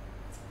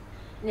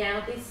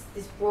 Now,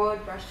 this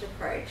broad brushed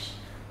approach,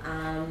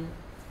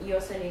 you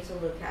also need to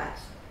look at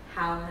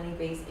how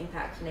honeybees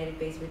impact native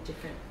bees with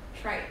different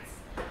traits.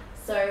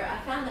 So I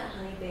found that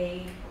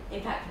honeybee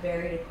impact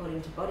varied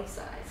according to body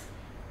size.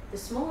 The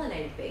smaller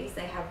native bees,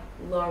 they have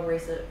lower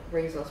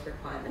resource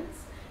requirements.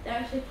 They're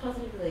actually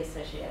positively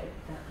associated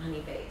with the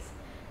honeybees.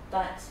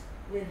 But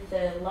with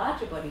the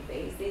larger body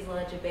bees, these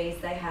larger bees,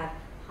 they have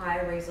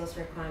higher resource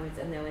requirements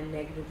and they were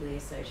negatively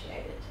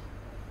associated.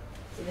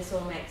 So this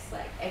all makes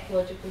like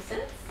ecological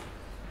sense.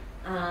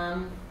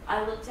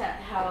 I looked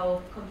at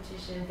how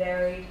competition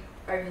varied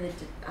over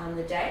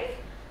the day,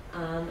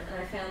 and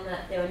I found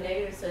that there were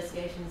negative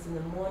associations in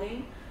the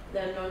morning,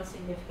 they were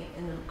non-significant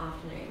in the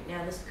afternoon.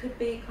 Now this could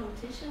be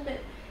competition, but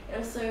it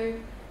also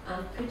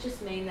could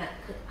just mean that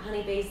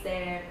honeybees,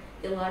 they're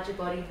larger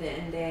body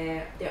and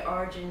their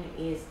origin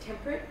is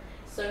temperate,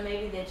 so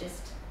maybe they're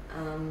just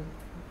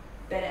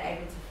better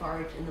able to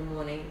forage in the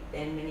morning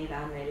than many of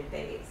our native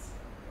bees.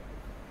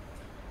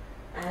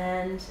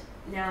 And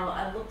now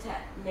I looked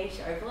at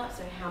nature overlap,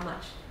 so how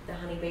much the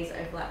honeybees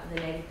overlap with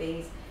the native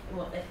bees and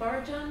what they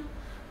forage on,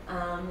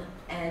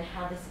 and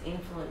how this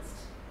influenced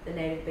the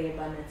native bee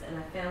abundance. And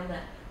I found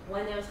that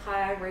when there was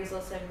higher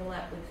resource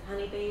overlap with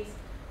honeybees,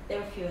 there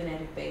were fewer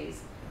native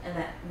bees, and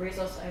that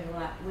resource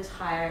overlap was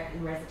higher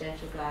in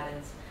residential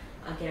gardens.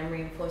 Again,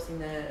 reinforcing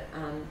the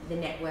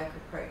network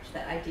approach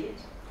that I did.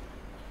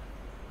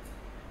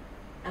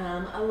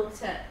 I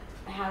looked at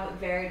how it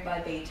varied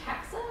by bee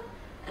taxa,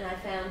 and I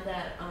found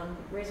that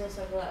resource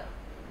overlap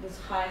was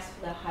highest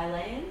for the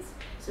Hylians.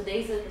 So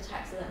these are the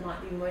taxa that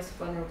might be most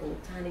vulnerable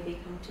to honeybee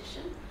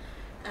competition.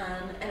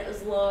 And it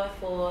was lower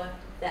for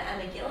the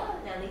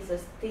Amygilla. Now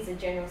these are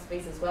general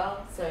species as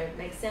well, so it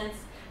makes sense.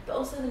 But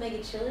also the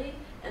Megachili,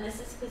 and this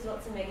is because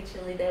lots of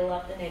Megachili, they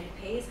love the native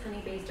peas.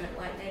 Honeybees don't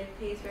like native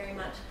peas very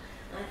much.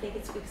 And I think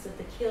it's because of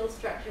the kill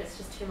structure, it's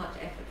just too much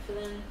effort for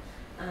them.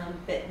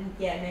 But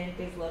yeah, native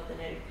bees love the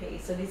native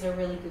peas. So these are a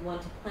really good one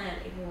to plant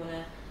if you want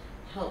to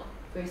help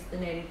boost the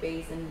native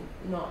bees and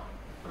not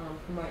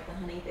promote the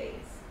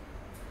honeybees.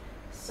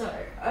 So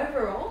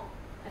overall,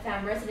 I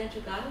found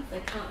residential gardens, they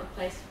can't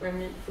replace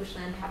remnant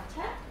bushland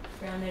habitat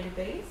for our native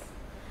bees.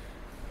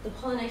 The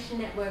pollination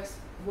networks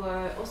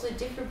were also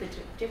different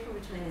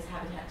between these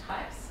habitat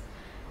types.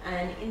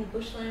 And in the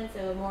bushlands,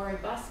 they were more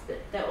robust, but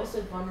they're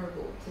also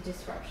vulnerable to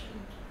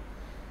disruption.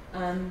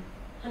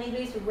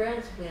 Honeybees were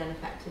relatively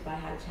unaffected by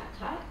habitat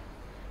type.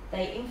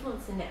 They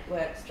influence the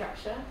network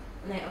structure,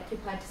 and they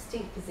occupy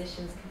distinct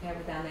positions compared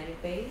with our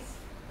native bees.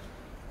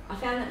 I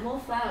found that more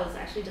flowers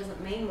actually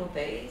doesn't mean more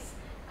bees,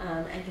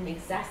 and can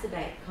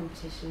exacerbate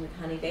competition with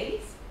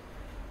honeybees.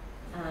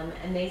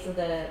 And these are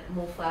the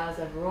more flowers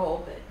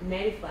overall, but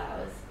native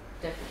flowers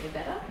definitely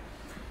better.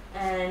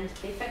 And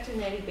the effect of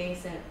native bee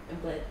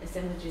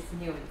assemblage is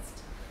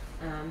nuanced.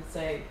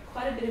 So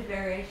quite a bit of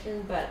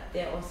variation, but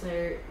they're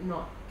also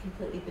not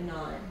completely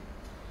benign.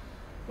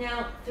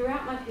 Now,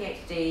 throughout my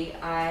PhD,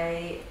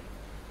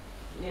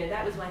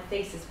 that was my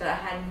thesis, but I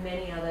had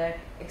many other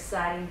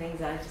exciting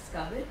things I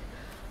discovered.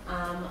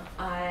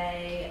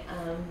 I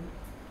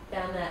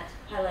found that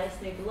Hylaeus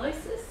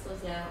nebulosus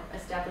was now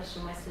established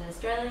in Western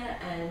Australia,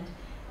 and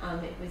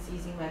it was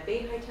using my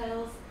bee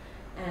hotels,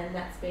 and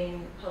that's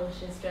been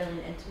published in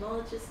Australian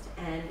Entomologist,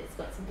 and it's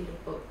got some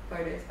beautiful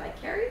photos by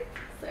Kerry,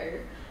 so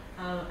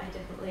I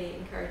definitely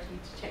encourage you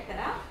to check that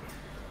out.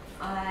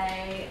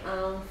 I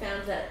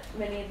found that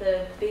many of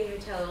the bee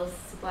hotels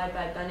supplied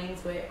by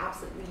Bunnings were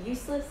absolutely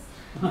useless,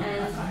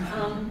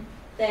 and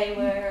they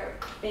were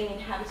being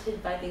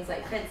inhabited by things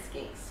like fence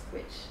skinks,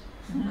 which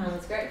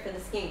is great for the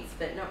skinks,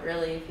 but not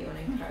really if you want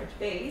to encourage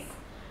bees.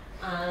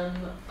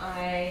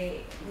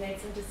 I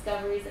made some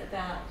discoveries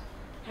about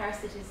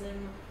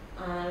parasitism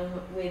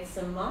with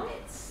some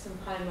mites, some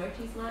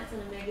Pyomotes mites on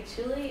a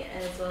Megachili,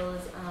 as well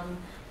as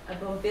a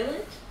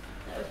bombilid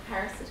that was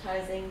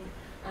parasitizing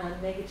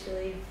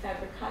Megachili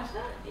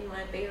fabricata in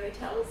my bee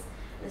hotels.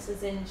 This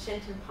was in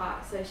Shenton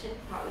Park, so Shenton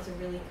Park was a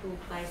really cool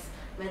place.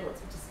 Made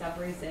lots of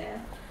discoveries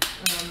there.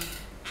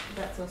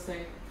 That's also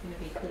going to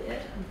be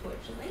cleared,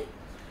 unfortunately.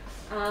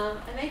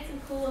 I made some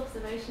cool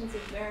observations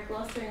of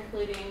Meriglossa,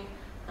 including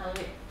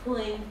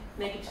pulling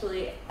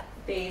megachili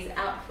bees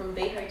out from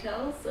bee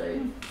hotels, so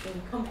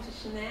some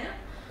competition there.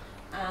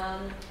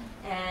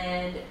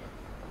 And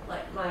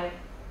like my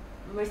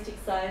most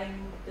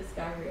exciting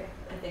discovery,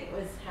 I think,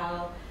 was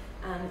how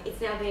it's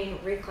now being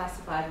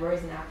reclassified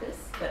Rosinapis,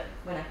 but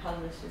when I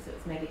published this, it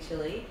was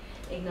megachili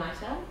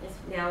ignita. It's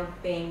now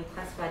being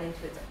classified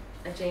into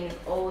a genus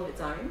all of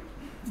its own.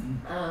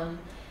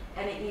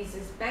 And it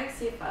uses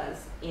Banksia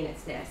fuzz in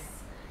its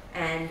nests,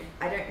 and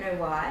I don't know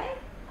why,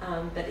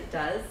 but it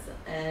does.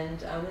 And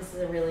this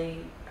is a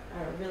really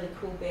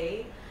cool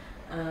bee.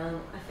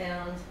 I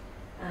found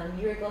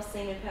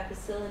Uroglossine and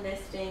Papicilla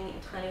nesting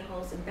in tiny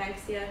holes in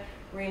Banksia,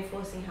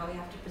 reinforcing how we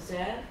have to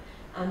preserve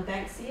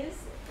Banksias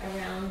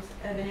around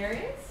urban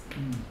areas.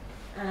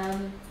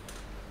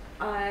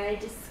 I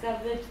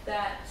discovered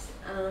that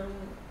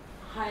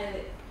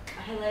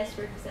Hylaeus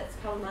rufus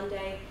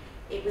calamundae,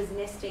 it was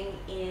nesting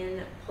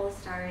in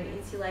polystyrene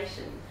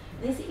insulation.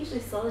 And these are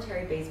usually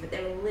solitary bees, but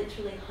there were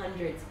literally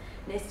hundreds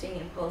nesting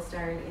in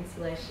polystyrene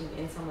insulation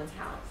in someone's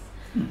house.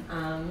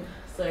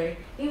 So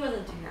he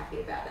wasn't too happy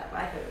about that,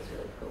 but I thought it was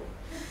really cool.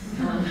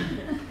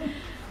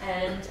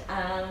 And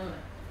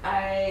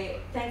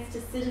thanks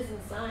to citizen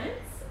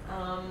science,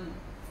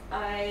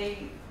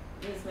 I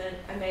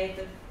made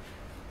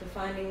the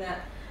finding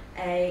that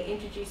a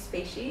introduced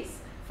species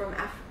from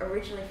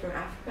originally from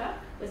Africa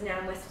was now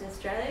in Western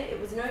Australia. It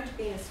was known to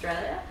be in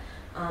Australia,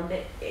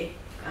 but it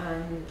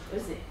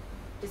was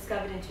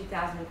discovered in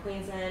 2000 in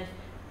Queensland,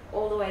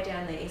 all the way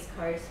down the east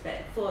coast.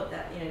 But thought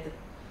that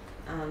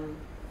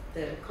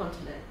the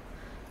continent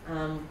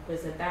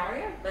was a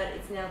barrier, but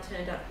it's now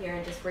turned up here.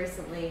 And just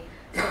recently,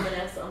 someone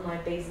else on my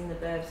Bees in the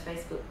Burbs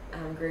Facebook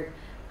group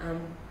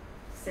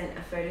sent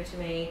a photo to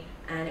me,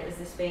 and it was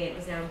this bee. It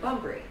was now in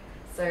Bunbury,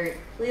 so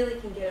clearly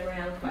can get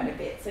around quite a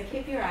bit. So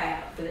keep your eye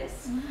out for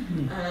this.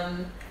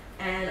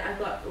 And I've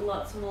got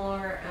lots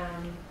more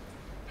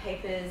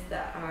papers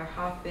that are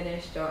half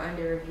finished or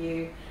under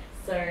review.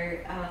 So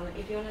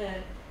if you want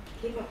to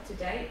keep up to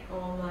date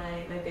on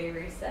my bee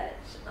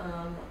research,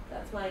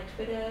 that's my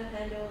Twitter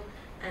handle,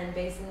 and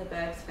Bees in the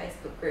Burbs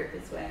Facebook group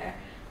is where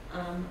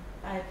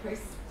I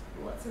post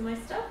lots of my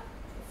stuff.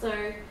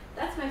 So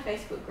that's my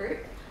Facebook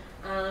group.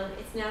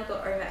 It's now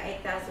got over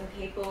 8,000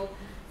 people.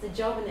 It's a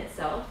job in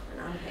itself, an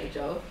unpaid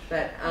job,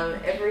 but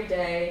every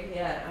day,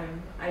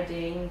 I'm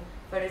IDing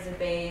photos of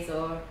bees,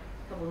 or a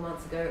couple of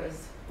months ago it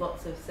was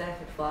lots of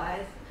seraphid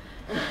flies.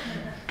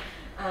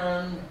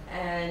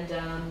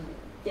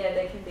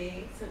 There can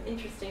be some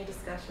interesting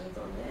discussions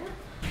on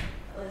there,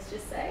 let's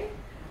just say.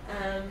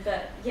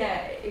 But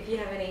yeah, if you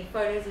have any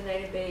photos of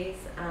native bees,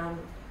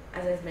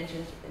 as I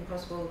mentioned,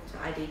 impossible to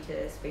ID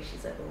to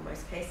species level in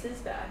most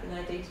cases, but I can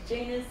ID to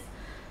genus.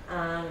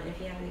 If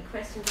you have any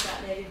questions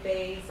about native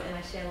bees, and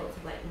I share lots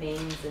of like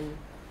memes and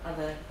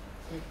other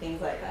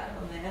things like that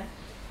on there.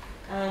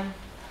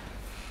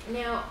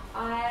 Now,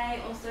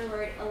 I also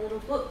wrote a little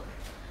book,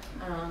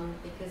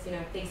 because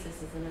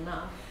thesis isn't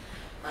enough.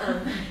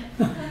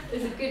 It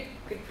was a good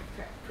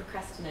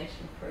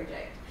procrastination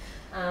project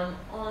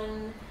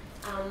on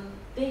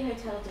bee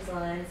hotel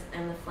designs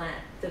and the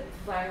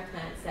flowering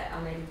plants that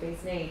our native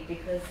bees need,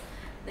 because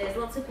there's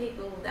lots of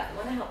people that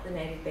want to help the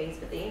native bees,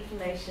 but the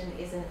information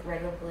isn't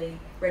readily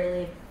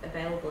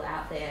available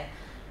out there,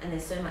 and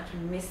there's so much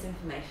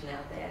misinformation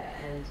out there,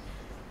 and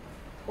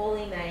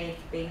poorly made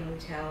bee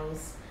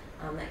hotels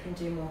that can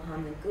do more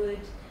harm than good.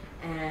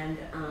 And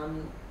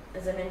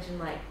as I mentioned,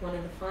 like one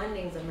of the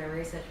findings of my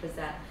research was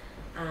that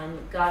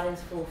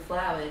gardens full of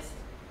flowers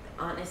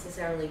aren't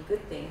necessarily a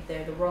good thing if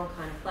they're the wrong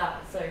kind of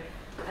flowers. So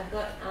I've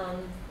got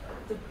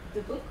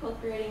the book called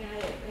Creating a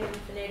Haven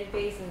for Native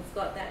Bees, and it's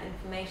got that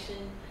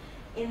information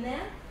in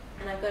there.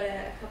 And I've got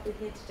a couple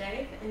here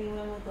today if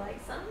anyone would like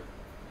some.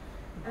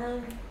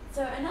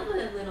 So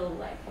another little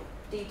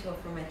detour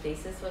from my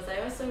thesis was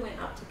I also went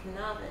up to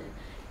Carnarvon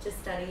to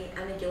study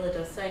Amygdala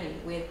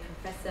dorsoni with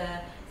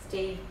Professor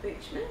Steve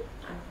Buchman.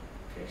 I'm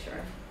pretty sure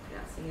I'm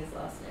pronouncing his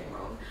last name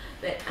wrong,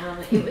 but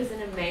it was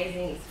an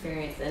amazing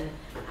experience. And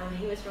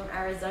he was from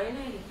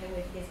Arizona. He came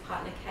with his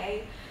partner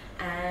Kay,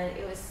 and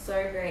it was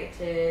so great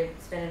to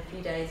spend a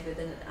few days with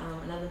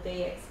another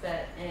bee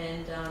expert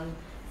and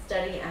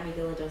study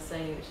Amygdala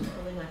dorsoni, which is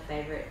probably my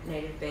favorite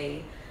native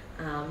bee.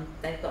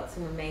 They've got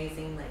some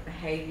amazing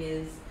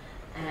behaviors,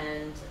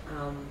 and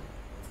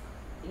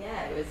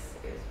it was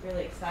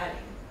really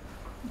exciting.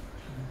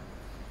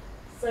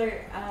 So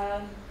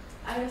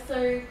I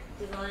also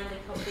designed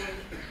a couple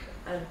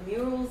of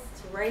murals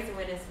to raise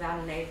awareness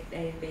about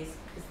native bees,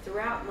 because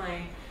throughout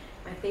my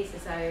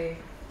thesis I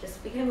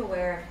just became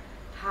aware of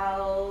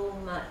how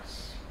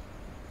much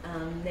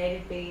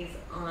native bees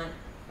aren't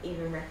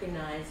even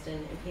recognized,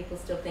 and people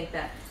still think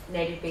that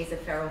native bees are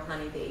feral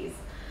honeybees,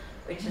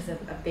 which is a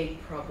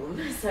big problem.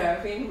 So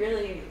I've been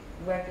really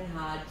working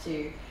hard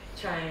to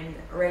try and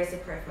raise the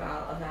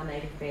profile of our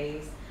native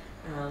bees,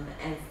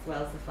 as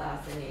well as the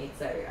flowers they need.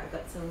 So I've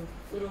got some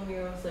little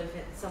murals of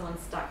someone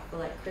stuck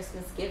for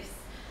Christmas gifts.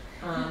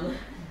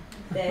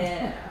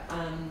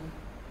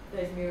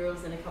 Those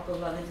murals and a couple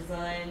of other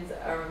designs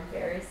are on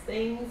various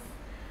things.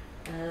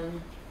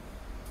 And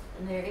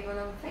they're even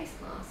on face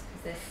masks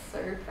because they're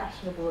so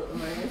fashionable at the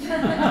moment.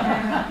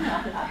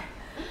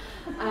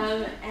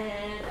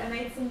 And I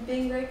made some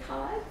bingo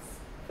cards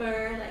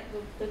for like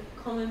the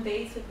common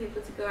bees for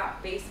people to go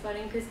out bee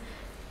spotting, because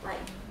like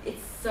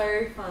it's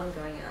so fun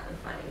going out and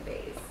finding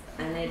bees,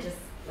 and they're just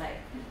like,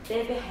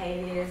 their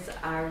behaviours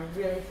are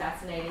really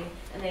fascinating,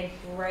 and they're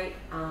great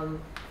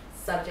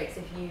subjects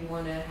if you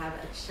want to have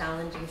a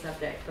challenging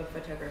subject for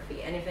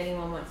photography. And if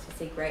anyone wants to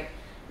see great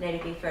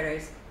native bee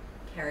photos,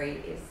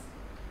 Kerry is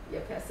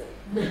your person.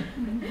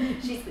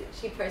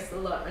 She posts a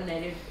lot on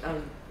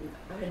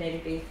her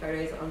native bee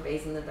photos on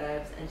Bees in the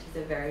Burbs, and she's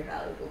a very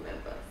valuable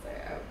member. So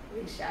a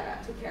big shout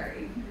out to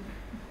Kerry.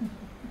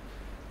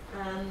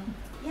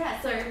 Yeah,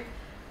 so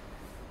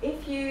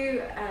if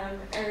you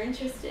are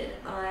interested,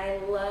 I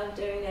love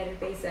doing native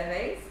bee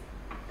surveys,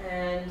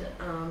 and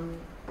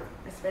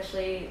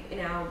especially in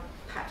our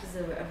patches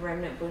of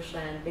remnant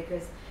bushland,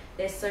 because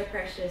they're so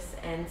precious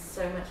and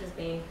so much is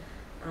being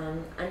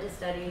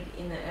understudied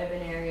in the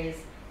urban areas.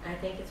 And I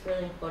think it's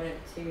really important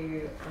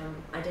to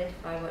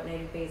identify what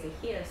native bees are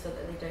here so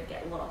that they don't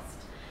get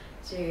lost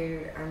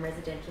to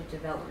residential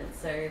development.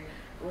 So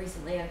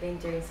recently I've been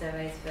doing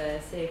surveys for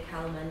City of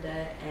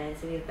Kalamunda and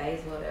City of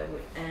Bayswater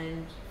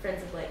and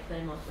Friends of Lake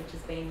Claremont, which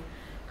has been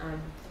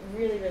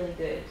really, really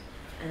good.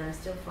 And I'm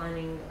still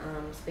finding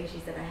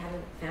species that I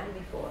haven't found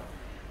before,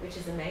 which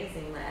is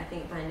amazing. Like, I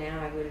think by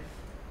now I would have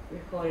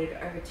recorded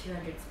over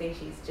 200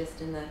 species just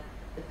in the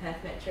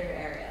Perth metro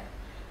area.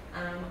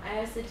 I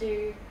also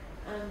do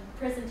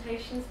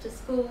presentations to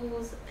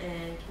schools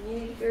and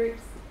community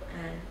groups,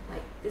 and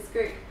like this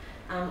group,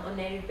 on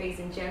native bees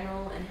in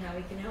general and how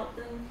we can help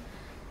them.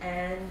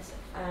 And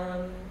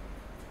I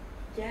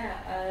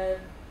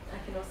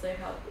can also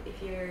help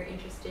if you're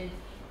interested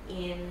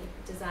in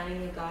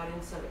designing your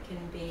garden so it can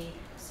be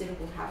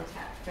suitable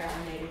habitat for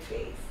our native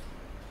bees.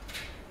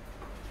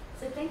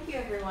 So thank you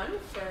everyone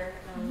for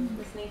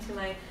listening to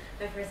my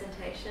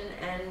presentation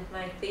and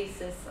my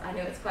thesis. I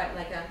know it's quite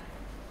like a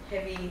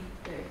heavy,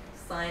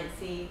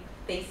 sciencey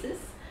thesis,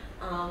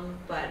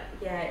 but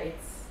yeah,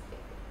 it's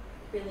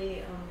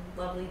really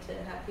lovely to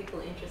have people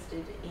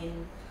interested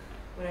in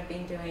what I've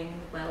been doing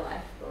with my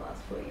life for the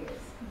last 4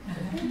 years.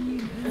 So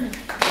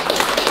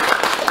thank you.